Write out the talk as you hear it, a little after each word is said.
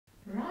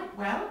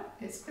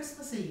it's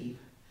Christmas Eve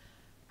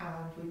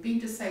and we've been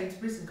to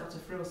Sainsbury's and got a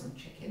frozen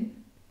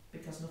chicken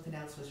because nothing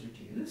else was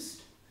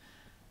reduced,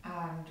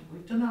 and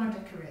we've done our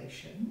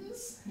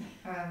decorations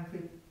and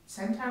we've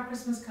sent our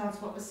Christmas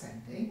cards what we're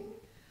sending.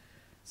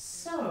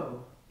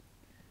 So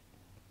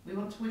we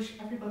want to wish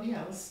everybody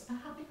else a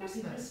happy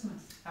Christmas. Happy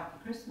Christmas. Happy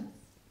Christmas.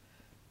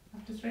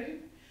 After 3?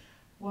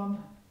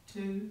 1,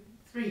 2,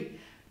 3.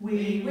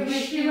 We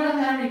wish you a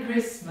Merry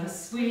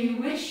Christmas, we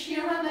wish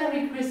you a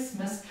Merry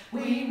Christmas,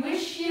 we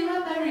wish you a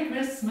Merry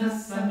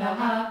Christmas and a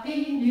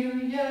Happy New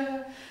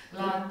Year.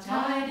 Glad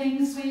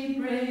tidings we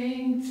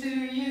bring to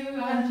you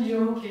and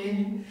your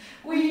kin.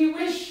 We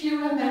wish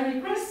you a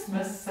Merry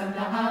Christmas and a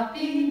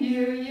Happy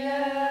New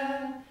Year.